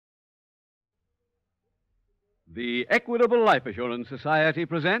The Equitable Life Assurance Society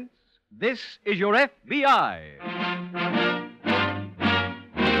presents This Is Your FBI.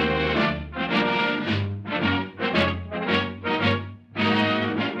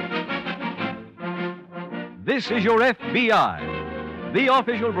 This is Your FBI, the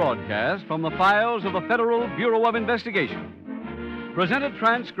official broadcast from the files of the Federal Bureau of Investigation. Presented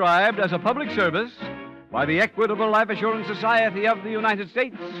transcribed as a public service by the Equitable Life Assurance Society of the United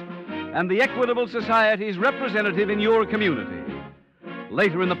States and the Equitable Society's representative in your community.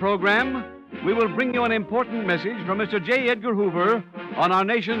 Later in the program, we will bring you an important message from Mr. J. Edgar Hoover on our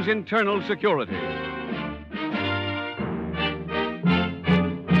nation's internal security.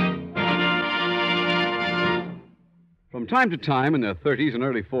 From time to time in their 30s and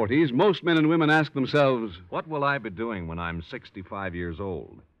early 40s, most men and women ask themselves, what will I be doing when I'm 65 years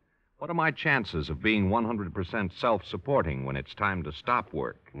old? What are my chances of being 100% self-supporting when it's time to stop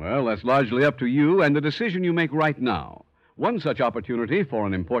work? Well, that's largely up to you and the decision you make right now. One such opportunity for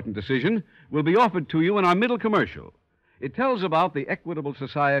an important decision will be offered to you in our middle commercial. It tells about the Equitable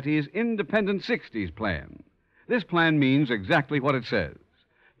Society's Independent 60s plan. This plan means exactly what it says.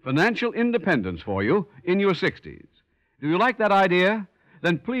 Financial independence for you in your 60s. Do you like that idea?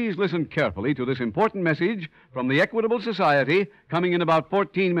 Then please listen carefully to this important message from the Equitable Society coming in about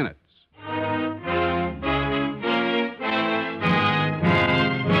 14 minutes.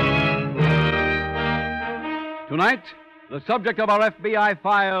 Tonight, the subject of our FBI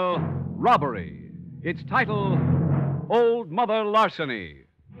file, robbery. Its title, Old Mother Larceny.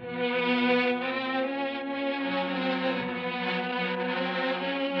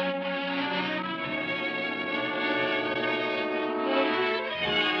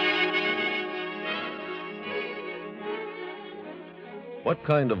 What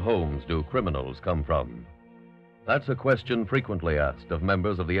kind of homes do criminals come from? That's a question frequently asked of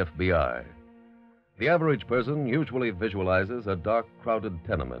members of the FBI. The average person usually visualizes a dark, crowded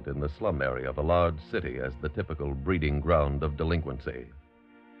tenement in the slum area of a large city as the typical breeding ground of delinquency.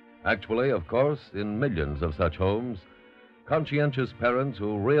 Actually, of course, in millions of such homes, conscientious parents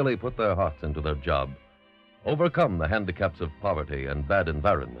who really put their hearts into their job overcome the handicaps of poverty and bad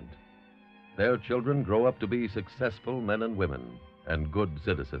environment. Their children grow up to be successful men and women and good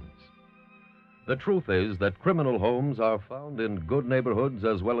citizens. The truth is that criminal homes are found in good neighborhoods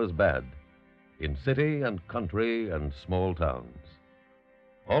as well as bad, in city and country and small towns.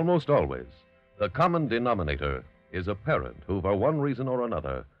 Almost always, the common denominator is a parent who, for one reason or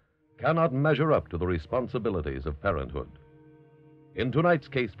another, cannot measure up to the responsibilities of parenthood. In tonight's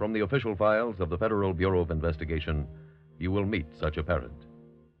case from the official files of the Federal Bureau of Investigation, you will meet such a parent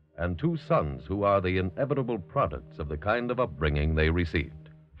and two sons who are the inevitable products of the kind of upbringing they received.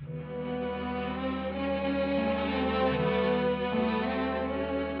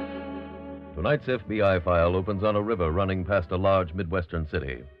 Tonight's FBI file opens on a river running past a large Midwestern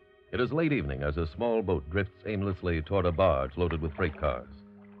city. It is late evening as a small boat drifts aimlessly toward a barge loaded with freight cars.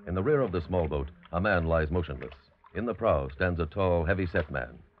 In the rear of the small boat, a man lies motionless. In the prow stands a tall, heavy-set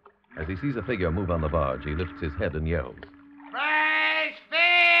man. As he sees a figure move on the barge, he lifts his head and yells. Fresh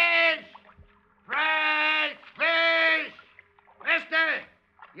fish! Fresh fish! Mister,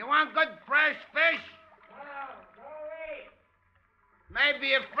 you want good fresh fish? Maybe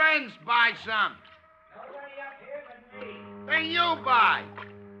your friends buy some. Nobody up here but me. Then you buy.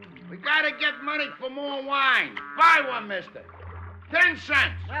 We gotta get money for more wine. Buy one, mister. 10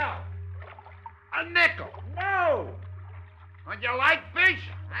 cents. No. A nickel. No. Don't you like fish?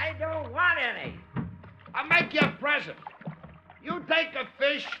 I don't want any. I'll make you a present. You take a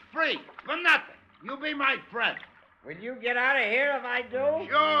fish free, for nothing. You be my friend. Will you get out of here if I do?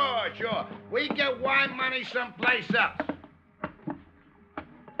 Sure. We get wine money someplace else.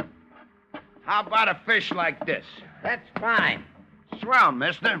 How about a fish like this? That's fine. Swell,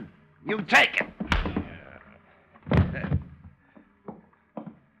 mister. You take it.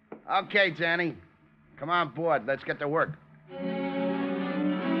 Okay, Danny. Come on board. Let's get to work.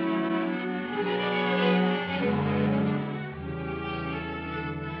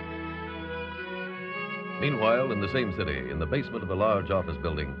 Meanwhile, in the same city, in the basement of a large office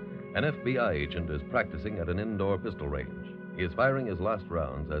building, an FBI agent is practicing at an indoor pistol range. He is firing his last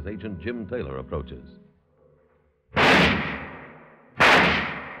rounds as Agent Jim Taylor approaches.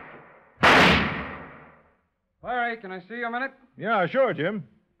 Larry, can I see you a minute? Yeah, sure, Jim.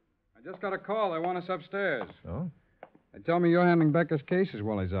 I just got a call. They want us upstairs. Oh? They tell me you're handling Becker's cases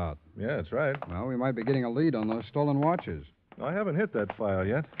while he's out. Yeah, that's right. Well, we might be getting a lead on those stolen watches. I haven't hit that file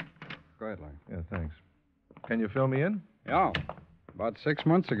yet. Go ahead, Larry. Yeah, thanks. Can you fill me in? Yeah. About 6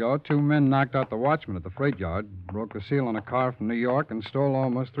 months ago, 2 men knocked out the watchman at the freight yard, broke the seal on a car from New York, and stole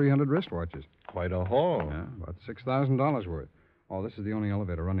almost 300 wristwatches. Quite a haul. Yeah, about $6,000 worth. Oh, this is the only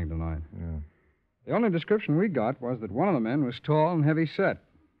elevator running tonight. Yeah. The only description we got was that one of the men was tall and heavy set.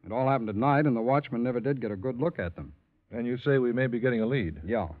 It all happened at night, and the watchman never did get a good look at them. And you say we may be getting a lead?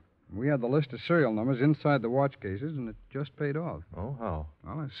 Yeah. We had the list of serial numbers inside the watch cases, and it just paid off. Oh, how?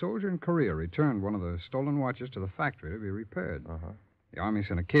 Well, a soldier in Korea returned one of the stolen watches to the factory to be repaired. Uh-huh. The Army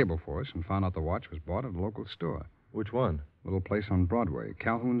sent a cable for us and found out the watch was bought at a local store. Which one? Little place on Broadway,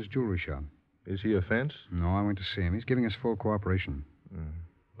 Calhoun's jewelry shop. Is he a fence? No, I went to see him. He's giving us full cooperation.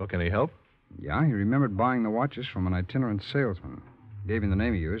 Well, can he help? Yeah, he remembered buying the watches from an itinerant salesman. Gave him the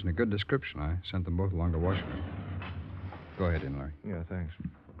name he used and a good description. I sent them both along to Washington. Go ahead, in, Larry. Yeah, thanks.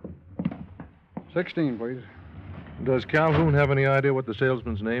 16, please. Does Calhoun have any idea what the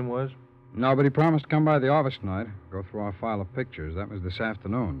salesman's name was? No, but he promised to come by the office tonight, go through our file of pictures. That was this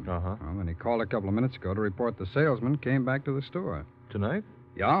afternoon. Uh-huh. Well, then he called a couple of minutes ago to report the salesman came back to the store. Tonight?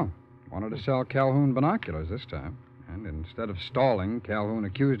 Yeah. Wanted to sell Calhoun binoculars this time. And instead of stalling, Calhoun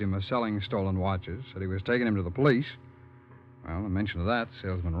accused him of selling stolen watches, said he was taking him to the police. Well, the mention of that, the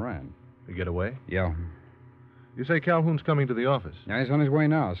salesman ran. He get away? Yeah. You say Calhoun's coming to the office? Yeah, he's on his way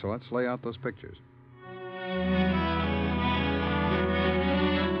now, so let's lay out those pictures.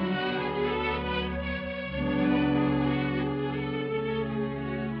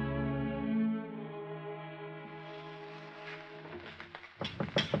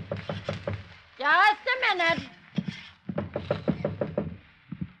 Just a minute.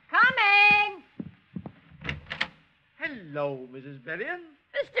 Coming. Hello, Mrs. Bellion.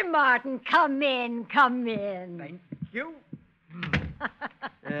 Mr. Martin, come in, come in. Thank you.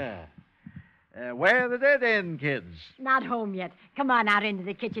 Yeah. Where are the dead end kids? Not home yet. Come on out into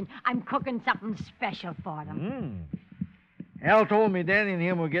the kitchen. I'm cooking something special for them. Al told me Danny and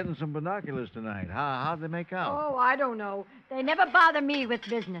him were getting some binoculars tonight. How'd they make out? Oh, I don't know. They never bother me with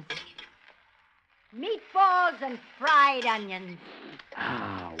business. Meatballs and fried onions.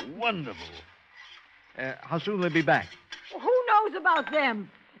 Ah, wonderful. How soon will they be back? Who knows about them?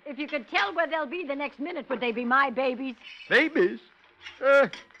 If you could tell where they'll be the next minute, would they be my babies? Babies?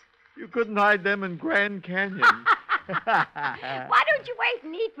 You couldn't hide them in Grand Canyon. Why don't you wait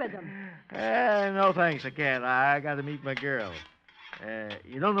and eat with them? No, thanks, I can't. I got to meet my girl.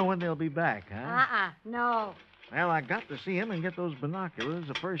 You don't know when they'll be back, huh? No. Well, I got to see him and get those binoculars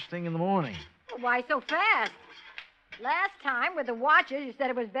the first thing in the morning. Well, why so fast? Last time, with the watches, you said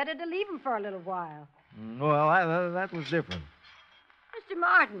it was better to leave them for a little while. Well, that was different. Mr.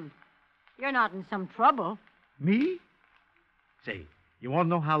 Martin, you're not in some trouble. Me? Say, you want to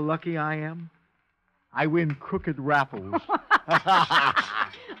know how lucky I am? I win crooked raffles.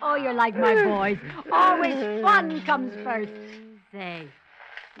 Oh, you're like my boys. Always fun comes first. Say,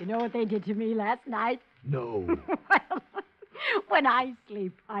 you know what they did to me last night? No. Well, when I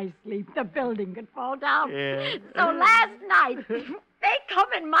sleep. The building could fall down. Yeah. So last night, they come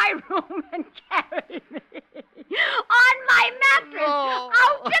in my room and carry me on my mattress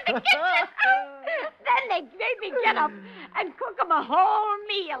out to the kitchen. Then they made me get up and cook them a whole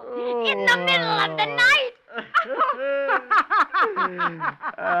meal in the middle of the night.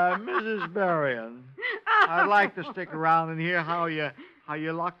 Mrs. Berrien, I'd like to stick around and hear how you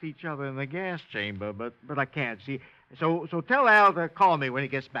locked each other in the gas chamber, but I can't. See, so tell Al to call me when he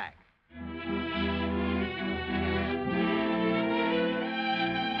gets back.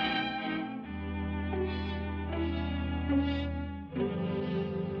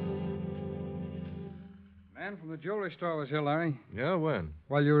 Man from the jewelry store was here, Larry. Yeah, when?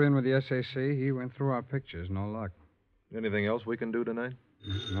 While you were in with the SAC, he went through our pictures. No luck. Anything else we can do tonight?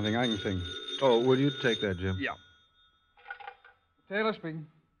 Nothing I can see. Oh, will you take that, Jim? Yeah. Taylor speaking.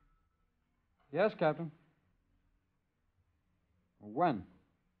 Yes, Captain. When?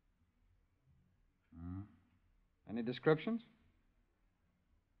 Any descriptions?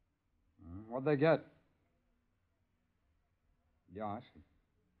 What'd they get? Yeah, I see.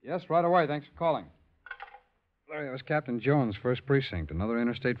 Yes, right away. Thanks for calling. Larry, it was Captain Jones, 1st Precinct. Another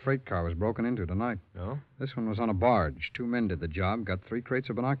interstate freight car was broken into tonight. Oh? This one was on a barge. 2 men did the job, got 3 crates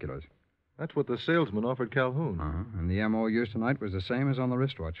of binoculars. That's what the salesman offered Calhoun. And the M.O. used tonight was the same as on the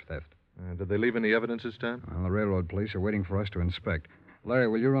wristwatch theft. Did they leave any evidence this time? Well, the railroad police are waiting for us to inspect. Larry,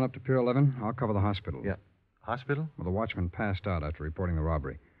 will you run up to Pier 11? I'll cover the hospital. Yeah. Hospital? Well, the watchman passed out after reporting the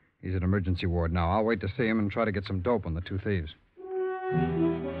robbery. He's at emergency ward now. I'll wait to see him and try to get some dope on the 2 thieves.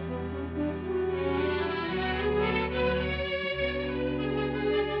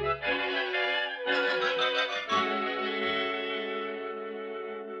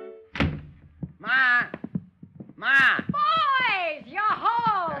 Ma! Boys,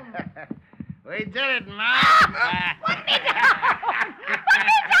 it, Ma. Put me down! Put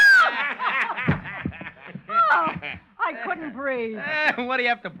me down! Oh, I couldn't breathe. What do you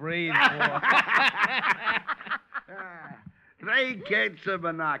have to breathe for? 3 cases of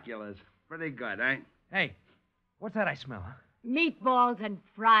binoculars. Pretty good, eh? Hey, what's that I smell, huh? Meatballs and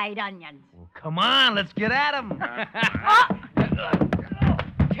fried onions. Well, come on, let's get at 'em.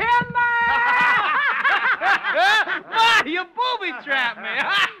 Timber! Ma, you booby-trapped me.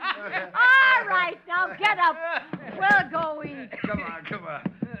 All right, now get up. We'll go eat. Come on.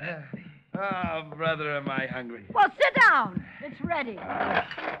 Oh, brother, am I hungry. Well, sit down. It's ready.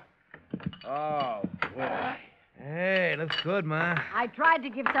 Oh, boy. Hey, looks good, Ma. I tried to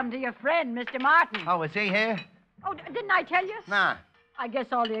give some to your friend, Mr. Martin. Oh, is he here? Oh, didn't I tell you? Nah. I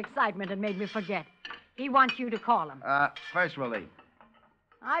guess all the excitement had made me forget. He wants you to call him. First we'll eat.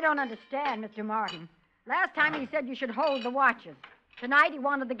 I don't understand, Mr. Martin. Last time he said you should hold the watches. Tonight he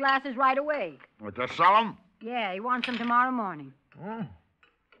wanted the glasses right away. What, to sell them? Yeah, he wants them tomorrow morning. Oh,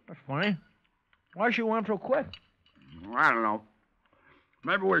 that's funny. Why she want so quick? I don't know.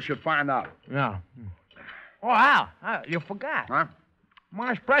 Maybe we should find out. Yeah. Oh, Al, you forgot. Huh?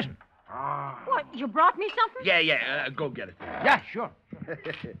 Ma's present. What, you brought me something? Yeah, go get it. Yeah, sure.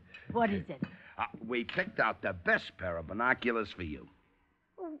 What is it? We picked out the best pair of binoculars for you.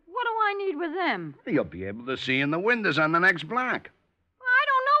 What do I need with them? You'll be able to see in the windows on the next block. I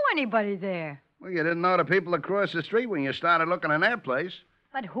don't know anybody there. Well, you didn't know the people across the street when you started looking in their place.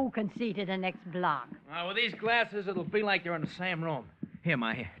 But who can see to the next block? With these glasses, it'll be like you're in the same room. Here,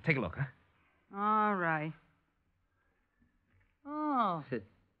 Ma, here. Take a look, huh? All right. Oh.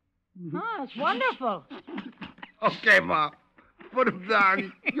 Oh, it's wonderful. Okay, Ma. Put them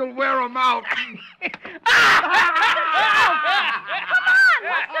down. You'll wear them out. Come on,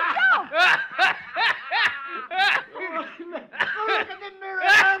 what's the joke? Look at the mirror.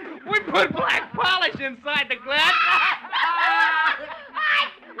 We put black polish inside the glass.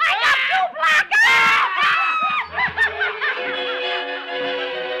 I got 2 black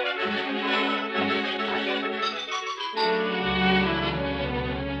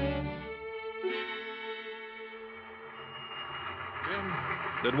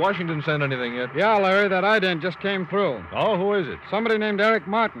Did Washington send anything yet? Yeah, Larry, that ident just came through. Oh, who is it? Somebody named Eric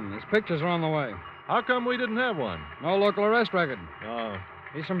Martin. His pictures are on the way. How come we didn't have one? No local arrest record. Oh.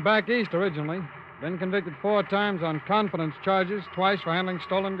 He's from back east originally. Been convicted 4 times on confidence charges, twice for handling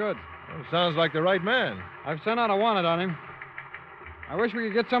stolen goods. Well, sounds like the right man. I've sent out a warrant on him. I wish we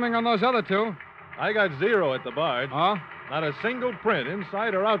could get something on those other 2. I got 0 at the barge. Oh? Not a single print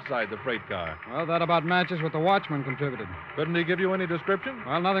inside or outside the freight car. Well, that about matches what the watchman contributed. Couldn't he give you any description?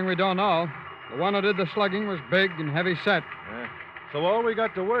 Well, nothing we don't know. The one who did the slugging was big and heavy set. So all we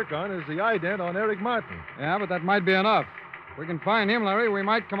got to work on is the ident on Eric Martin. Yeah, but that might be enough. If we can find him, Larry, we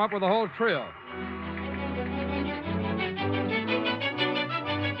might come up with a whole trio.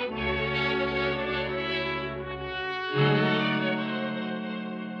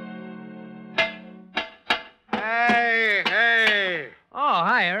 Hey. Oh,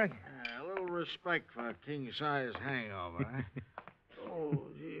 hi, Eric. A little respect for a king-size hangover, eh? Oh,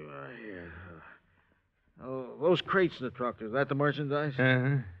 gee, right here. Oh, those crates in the truck, is that the merchandise?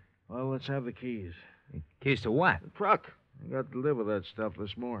 Uh-huh. Well, let's have the keys. Keys to what? The truck. I got to deliver that stuff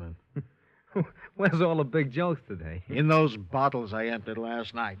this morning. Where's all the big jokes today? In those bottles I emptied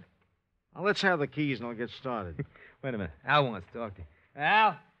last night. Now, let's have the keys and I'll get started. Wait a minute. Al wants to talk to you.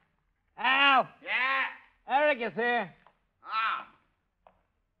 Al? Al? Yeah? Eric is here. Ah.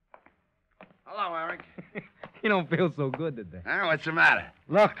 Hello, Eric. You don't feel so good today. What's the matter?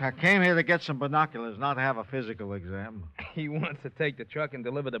 Look, I came here to get some binoculars, not to have a physical exam. He wants to take the truck and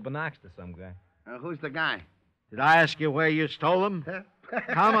deliver the binocs to some guy. Who's the guy? Did I ask you where you stole them?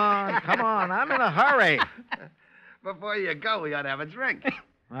 Come on. I'm in a hurry. Before you go, we ought to have a drink.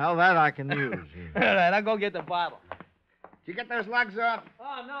 Well, that I can use. All right, I'll go get the bottle. Did you get those lugs off?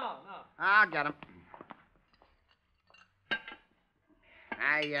 Oh, no. I'll get them.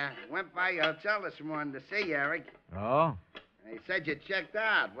 I went by your hotel this morning to see you, Eric. Oh? They said you checked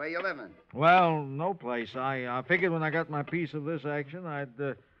out. Where you living? Well, no place. I figured when I got my piece of this action,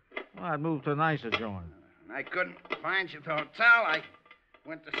 I'd move to a nicer joint. I couldn't find you at the hotel. I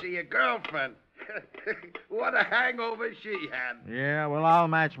went to see your girlfriend. What a hangover she had. Yeah, well, I'll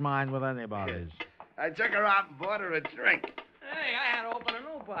match mine with anybody's. I took her out and bought her a drink. Hey, I had to open a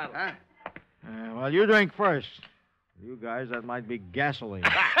new bottle. Huh? Well, you drink first. You guys, that might be gasoline.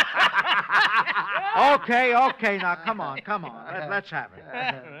 Okay. Now, come on. Let's have it.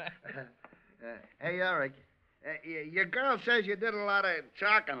 Hey, Eric. Your girl says you did a lot of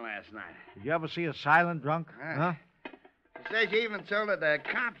talking last night. Did you ever see a silent drunk? Huh? She Says you even told her the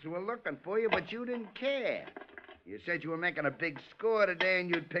cops were looking for you, but you didn't care. You said you were making a big score today and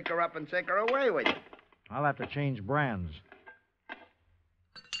you'd pick her up and take her away with you. I'll have to change brands.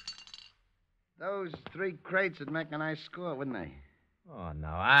 Those 3 crates would make a nice score, wouldn't they? Oh,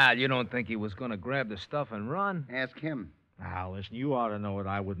 now, Al, you don't think he was going to grab the stuff and run? Ask him. Now, listen, you ought to know that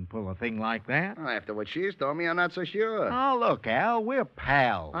I wouldn't pull a thing like that. Well, after what she's told me, I'm not so sure. Oh, look, Al, we're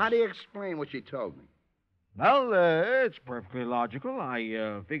pals. How do you explain what she told me? Well, it's perfectly logical.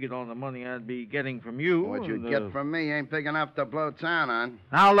 I figured on the money I'd be getting from you. What you get from me ain't big enough to blow town on.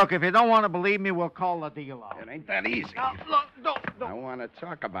 Now, look, if you don't want to believe me, we'll call the deal off. It ain't that easy. Now, look, don't. I want to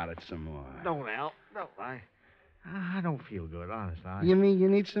talk about it some more. Don't, Al. No, I don't feel good, honest. You mean you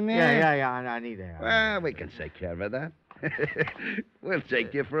need some air? Yeah, I need air. Well, we can take care of that. We'll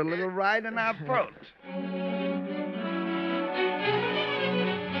take you for a little ride in our boat.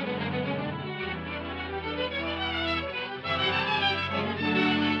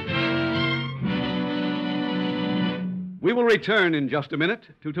 We will return in just a minute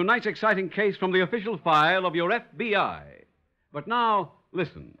to tonight's exciting case from the official file of your FBI. But now,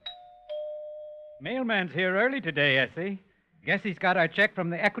 listen. Mailman's here early today, I see. Guess he's got our check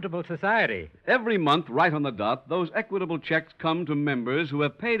from the Equitable Society. Every month, right on the dot, those equitable checks come to members who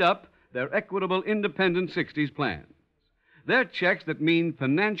have paid up their Equitable Independent 60s plans. They're checks that mean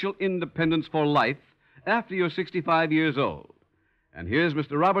financial independence for life after you're 65 years old. And here's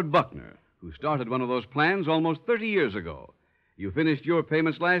Mr. Robert Buckner, who started one of those plans almost 30 years ago. You finished your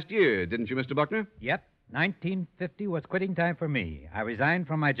payments last year, didn't you, Mr. Buckner? Yep. 1950 was quitting time for me. I resigned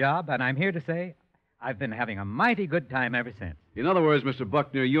from my job, and I'm here to say I've been having a mighty good time ever since. In other words, Mr.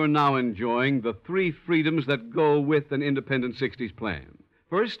 Buckner, you're now enjoying the 3 freedoms that go with an independent 60s plan.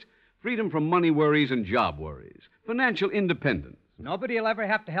 First, freedom from money worries and job worries. Financial independence. Nobody will ever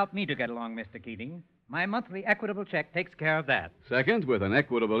have to help me to get along, Mr. Keating. My monthly equitable check takes care of that. Second, with an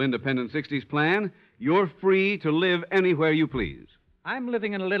Equitable Independent 60s plan, you're free to live anywhere you please. I'm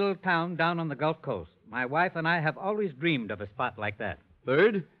living in a little town down on the Gulf Coast. My wife and I have always dreamed of a spot like that.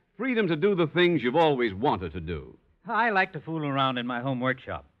 Third, freedom to do the things you've always wanted to do. I like to fool around in my home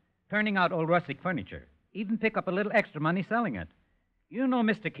workshop, turning out old rustic furniture, even pick up a little extra money selling it. You know,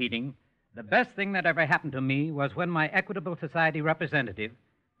 Mr. Keating, the best thing that ever happened to me was when my Equitable Society representative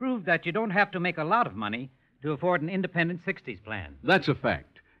proved that you don't have to make a lot of money to afford an independent 60s plan. That's a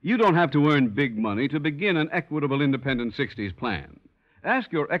fact. You don't have to earn big money to begin an Equitable Independent 60s plan.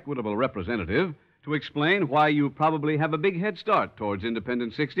 Ask your Equitable representative to explain why you probably have a big head start towards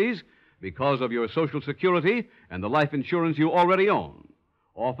independent 60s because of your Social Security and the life insurance you already own.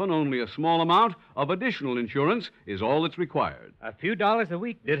 Often only a small amount of additional insurance is all that's required. A few dollars a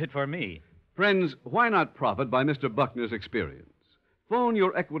week did it for me. Friends, why not profit by Mr. Buckner's experience? Phone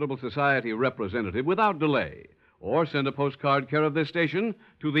your Equitable Society representative without delay, or send a postcard care of this station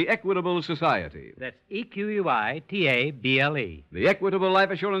to the Equitable Society. That's EQUITABLE. The Equitable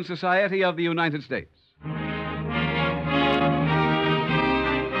Life Assurance Society of the United States.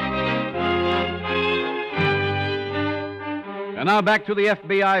 And now back to the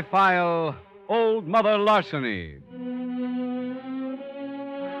FBI file, Old Mother Larceny.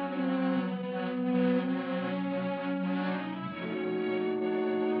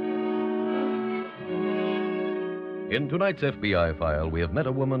 In tonight's FBI file, we have met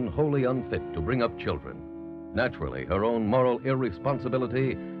a woman wholly unfit to bring up children. Naturally, her own moral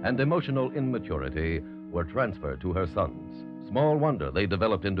irresponsibility and emotional immaturity were transferred to her sons. Small wonder they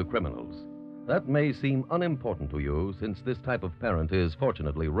developed into criminals. That may seem unimportant to you, since this type of parent is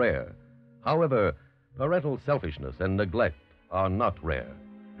fortunately rare. However, parental selfishness and neglect are not rare,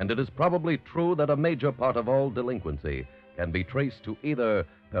 and it is probably true that a major part of all delinquency can be traced to either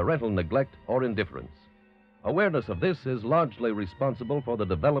parental neglect or indifference. Awareness of this is largely responsible for the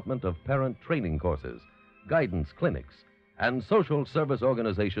development of parent training courses, guidance clinics, and social service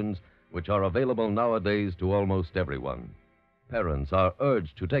organizations which are available nowadays to almost everyone. Parents are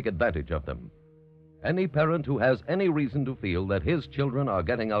urged to take advantage of them. Any parent who has any reason to feel that his children are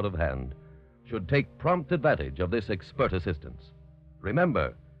getting out of hand should take prompt advantage of this expert assistance.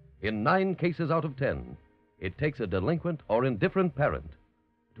 Remember, in 9 cases out of 10, it takes a delinquent or indifferent parent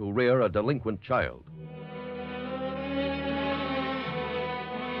to rear a delinquent child.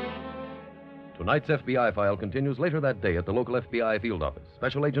 Tonight's FBI file continues later that day at the local FBI field office.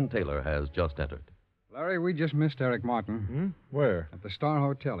 Special Agent Taylor has just entered. Larry, we just missed Eric Martin. Where? At the Star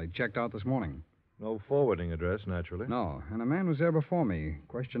Hotel. He checked out this morning. No forwarding address, naturally. No, and a man was there before me.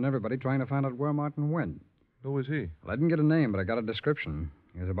 Questioned everybody trying to find out where Martin went. Who was he? Well, I didn't get a name, but I got a description.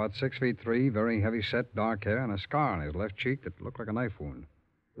 He was about 6'3", very heavy set, dark hair, and a scar on his left cheek that looked like a knife wound.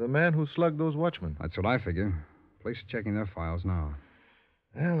 The man who slugged those watchmen. That's what I figure. Police are checking their files now.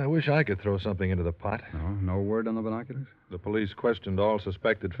 Well, I wish I could throw something into the pot. No word on the binoculars? The police questioned all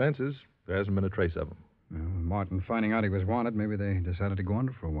suspected fences. There hasn't been a trace of them. Well, Martin finding out he was wanted, maybe they decided to go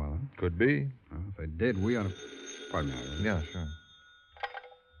under for a while, huh? Could be. Well, if they did, we ought to... Pardon me. Yeah, sure.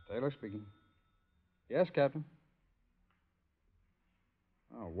 Taylor speaking. Yes, Captain.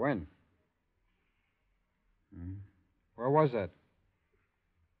 Oh, when? Where was that?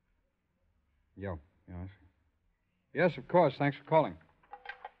 Yeah, I see. Yes, of course. Thanks for calling.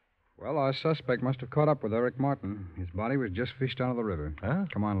 Well, our suspect must have caught up with Eric Martin. His body was just fished out of the river. Huh?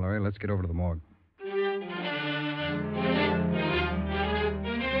 Come on, Larry. Let's get over to the morgue.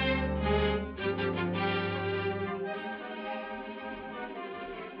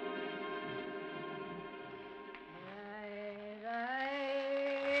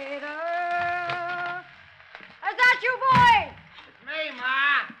 Is that you, boy? It's me,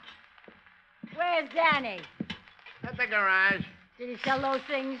 Ma. Where's Danny? At the garage. Did he sell those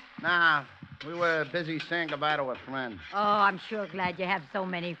things? Nah, we were busy saying goodbye to a friend. Oh, I'm sure glad you have so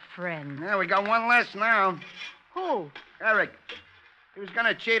many friends. Yeah, we got one less now. Who? Eric. He was going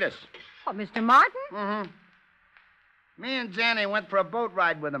to cheat us. Oh, Mr. Martin? Mm-hmm. Me and Zanny went for a boat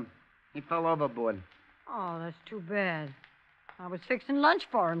ride with him. He fell overboard. Oh, that's too bad. I was fixing lunch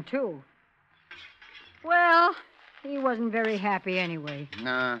for him, too. Well, he wasn't very happy anyway.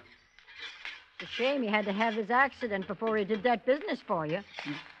 Nah. It's a shame he had to have his accident before he did that business for you.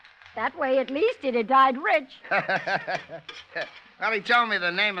 That way, at least, he'd have died rich. Well, he told me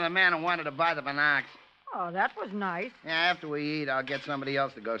the name of the man who wanted to buy the binocs. Oh, that was nice. Yeah, after we eat, I'll get somebody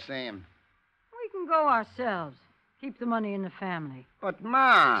else to go see him. We can go ourselves. Keep the money in the family. But,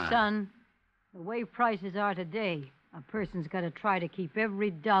 Ma... Son, the way prices are today, a person's got to try to keep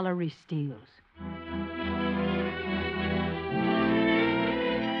every dollar he steals.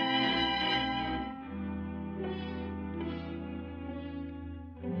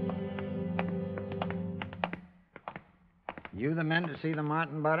 You the men to see the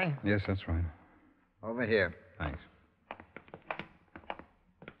Martin body? Yes, that's right. Over here. Thanks.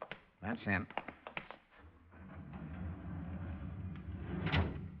 That's him.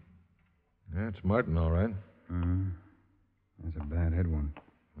 That's Martin, all right. That's a bad head wound.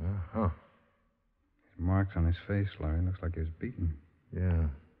 Uh-huh. His marks on his face, Larry. Looks like he was beaten. Yeah.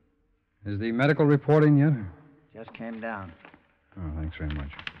 Is the medical report in yet? Just came down. Oh, thanks very much.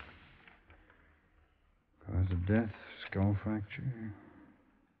 Cause of death, skull fracture.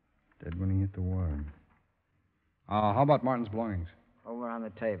 Dead when he hit the water. How about Martin's belongings? Over on the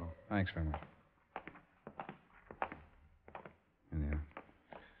table. Thanks very much. In there.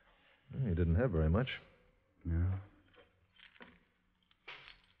 He didn't have very much. No.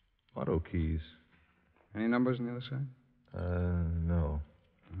 Auto keys. Any numbers on the other side? No.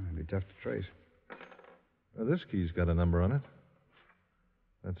 It'd be tough to trace. Well, this key's got a number on it.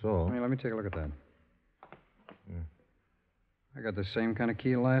 That's all. Hey, let me take a look at that. I got the same kind of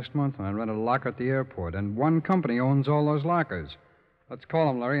key last month when I rented a locker at the airport, and one company owns all those lockers. Let's call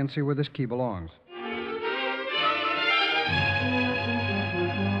them, Larry, and see where this key belongs.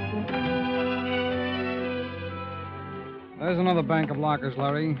 There's another bank of lockers,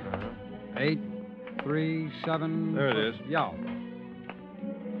 Larry. 837. There it is. Yeah.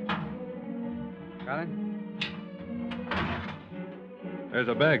 Got it? There's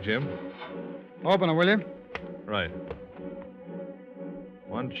a bag, Jim. Open it, will you? Right.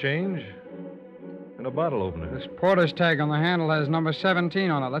 One change and a bottle opener. This porter's tag on the handle has number 17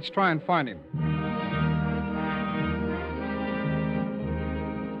 on it. Let's try and find him.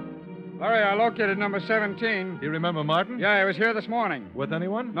 Larry, I located number 17. Do you remember Martin? Yeah, he was here this morning. With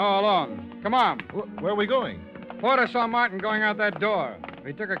anyone? No, alone. Come on. Where are we going? Porter saw Martin going out that door. If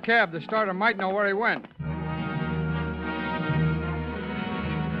he took a cab, the starter might know where he went.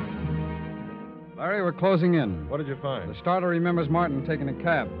 Larry, we're closing in. What did you find? The starter remembers Martin taking a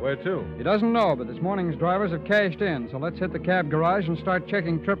cab. Where to? He doesn't know, but this morning's drivers have cashed in, so let's hit the cab garage and start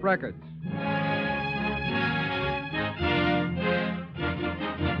checking trip records.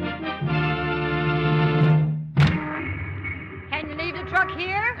 Can you leave the truck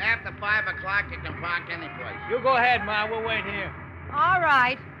here? After 5 o'clock, you can park any place. You go ahead, Ma. We'll wait here. All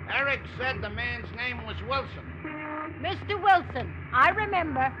right. Eric said the man's name was Wilson. Mr. Wilson, I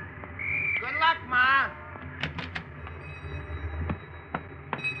remember. Good luck, Ma.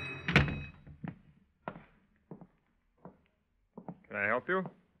 Can I help you?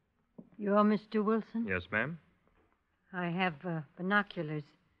 You're Mr. Wilson? Yes, ma'am. I have binoculars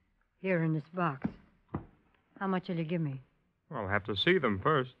here in this box. How much will you give me? I'll have to see them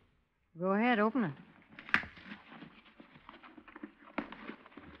first. Go ahead, open it.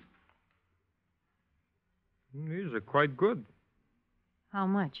 These are quite good. How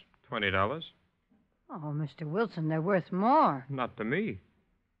much? $20. Oh, Mr. Wilson, they're worth more. Not to me.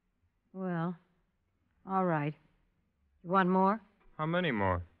 Well, all right. You want more? How many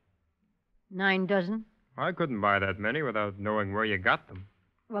more? 9 dozen. I couldn't buy that many without knowing where you got them.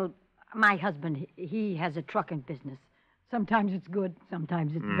 Well, my husband, he has a trucking business. Sometimes it's good,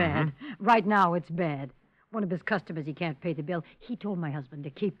 sometimes it's bad. Right now, it's bad. One of his customers, he can't pay the bill. He told my husband to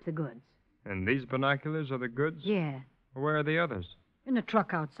keep the goods. And these binoculars are the goods? Yeah, Where are the others? in the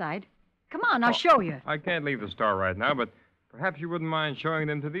truck outside. Come on, I'll show you. I can't leave the store right now, but perhaps you wouldn't mind showing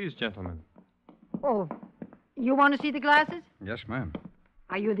them to these gentlemen. Oh, you want to see the glasses? Yes, ma'am.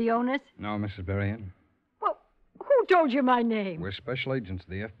 Are you the owners? No, Mrs. Berrien. Well, who told you my name? We're special agents of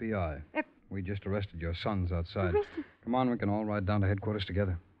the FBI. We just arrested your sons outside. Arrested? Come on, we can all ride down to headquarters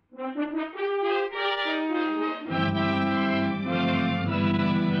together.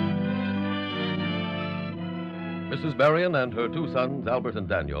 Mrs. Berrien and her 2 sons, Albert and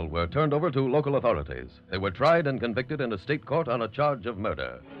Daniel, were turned over to local authorities. They were tried and convicted in a state court on a charge of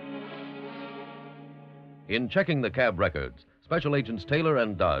murder. In checking the cab records, Special Agents Taylor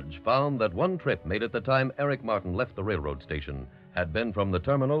and Dodge found that one trip made at the time Eric Martin left the railroad station had been from the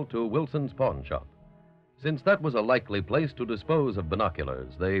terminal to Wilson's pawn shop. Since that was a likely place to dispose of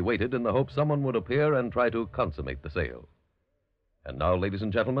binoculars, they waited in the hope someone would appear and try to consummate the sale. And now, ladies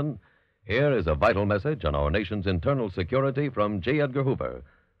and gentlemen, here is a vital message on our nation's internal security from J. Edgar Hoover,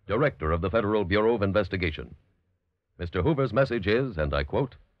 Director of the Federal Bureau of Investigation. Mr. Hoover's message is, and I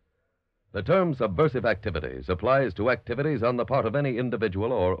quote, "The term subversive activities applies to activities on the part of any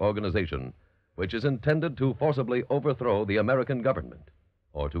individual or organization which is intended to forcibly overthrow the American government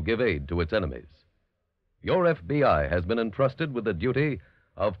or to give aid to its enemies. Your FBI has been entrusted with the duty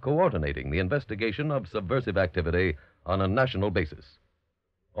of coordinating the investigation of subversive activity on a national basis.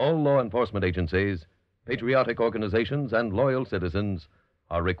 All law enforcement agencies, patriotic organizations, and loyal citizens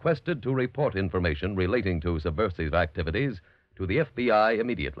are requested to report information relating to subversive activities to the FBI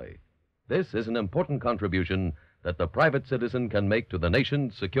immediately. This is an important contribution that the private citizen can make to the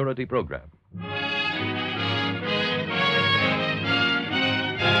nation's security program."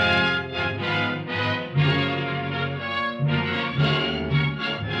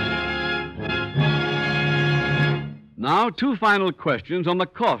 Now, 2 final questions on the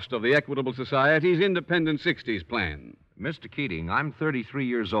cost of the Equitable Society's Independent 60s plan. Mr. Keating, I'm 33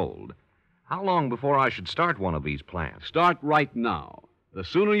 years old. How long before I should start one of these plans? Start right now. The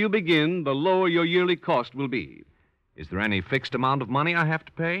sooner you begin, the lower your yearly cost will be. Is there any fixed amount of money I have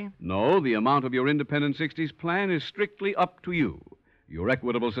to pay? No, the amount of your Independent 60s plan is strictly up to you. Your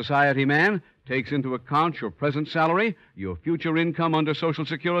Equitable Society man takes into account your present salary, your future income under Social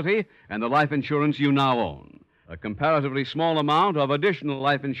Security, and the life insurance you now own. A comparatively small amount of additional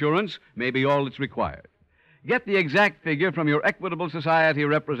life insurance may be all that's required. Get the exact figure from your Equitable Society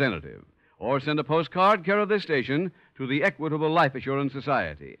representative, or send a postcard care of this station to the Equitable Life Assurance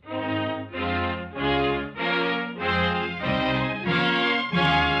Society.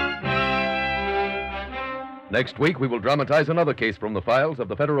 Next week, we will dramatize another case from the files of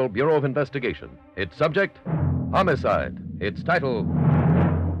the Federal Bureau of Investigation. Its subject, homicide. Its title,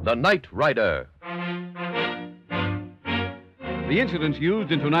 The Night Rider. The incidents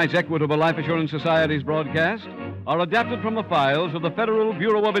used in tonight's Equitable Life Assurance Society's broadcast are adapted from the files of the Federal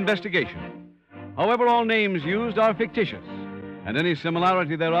Bureau of Investigation. However, all names used are fictitious, and any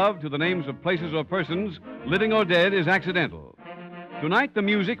similarity thereof to the names of places or persons, living or dead, is accidental. Tonight, the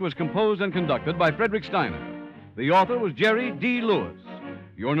music was composed and conducted by Frederick Steiner. The author was Jerry D. Lewis.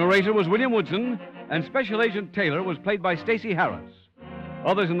 Your narrator was William Woodson, and Special Agent Taylor was played by Stacey Harris.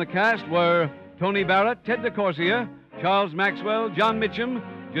 Others in the cast were Tony Barrett, Ted DeCorsia, Charles Maxwell, John Mitchum,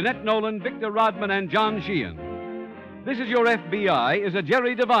 Jeanette Nolan, Victor Rodman, and John Sheehan. This Is Your FBI is a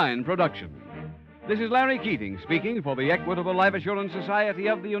Jerry Devine production. This is Larry Keating speaking for the Equitable Life Assurance Society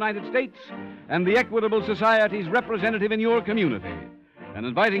of the United States and the Equitable Society's representative in your community, and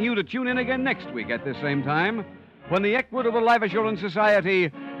inviting you to tune in again next week at this same time when the Equitable Life Assurance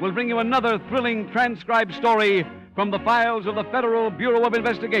Society will bring you another thrilling transcribed story from the files of the Federal Bureau of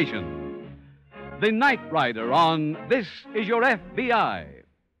Investigation. The Night Rider on This Is Your FBI.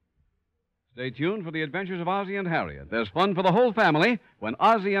 Stay tuned for the adventures of Ozzie and Harriet. There's fun for the whole family when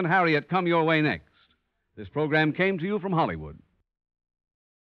Ozzie and Harriet come your way next. This program came to you from Hollywood.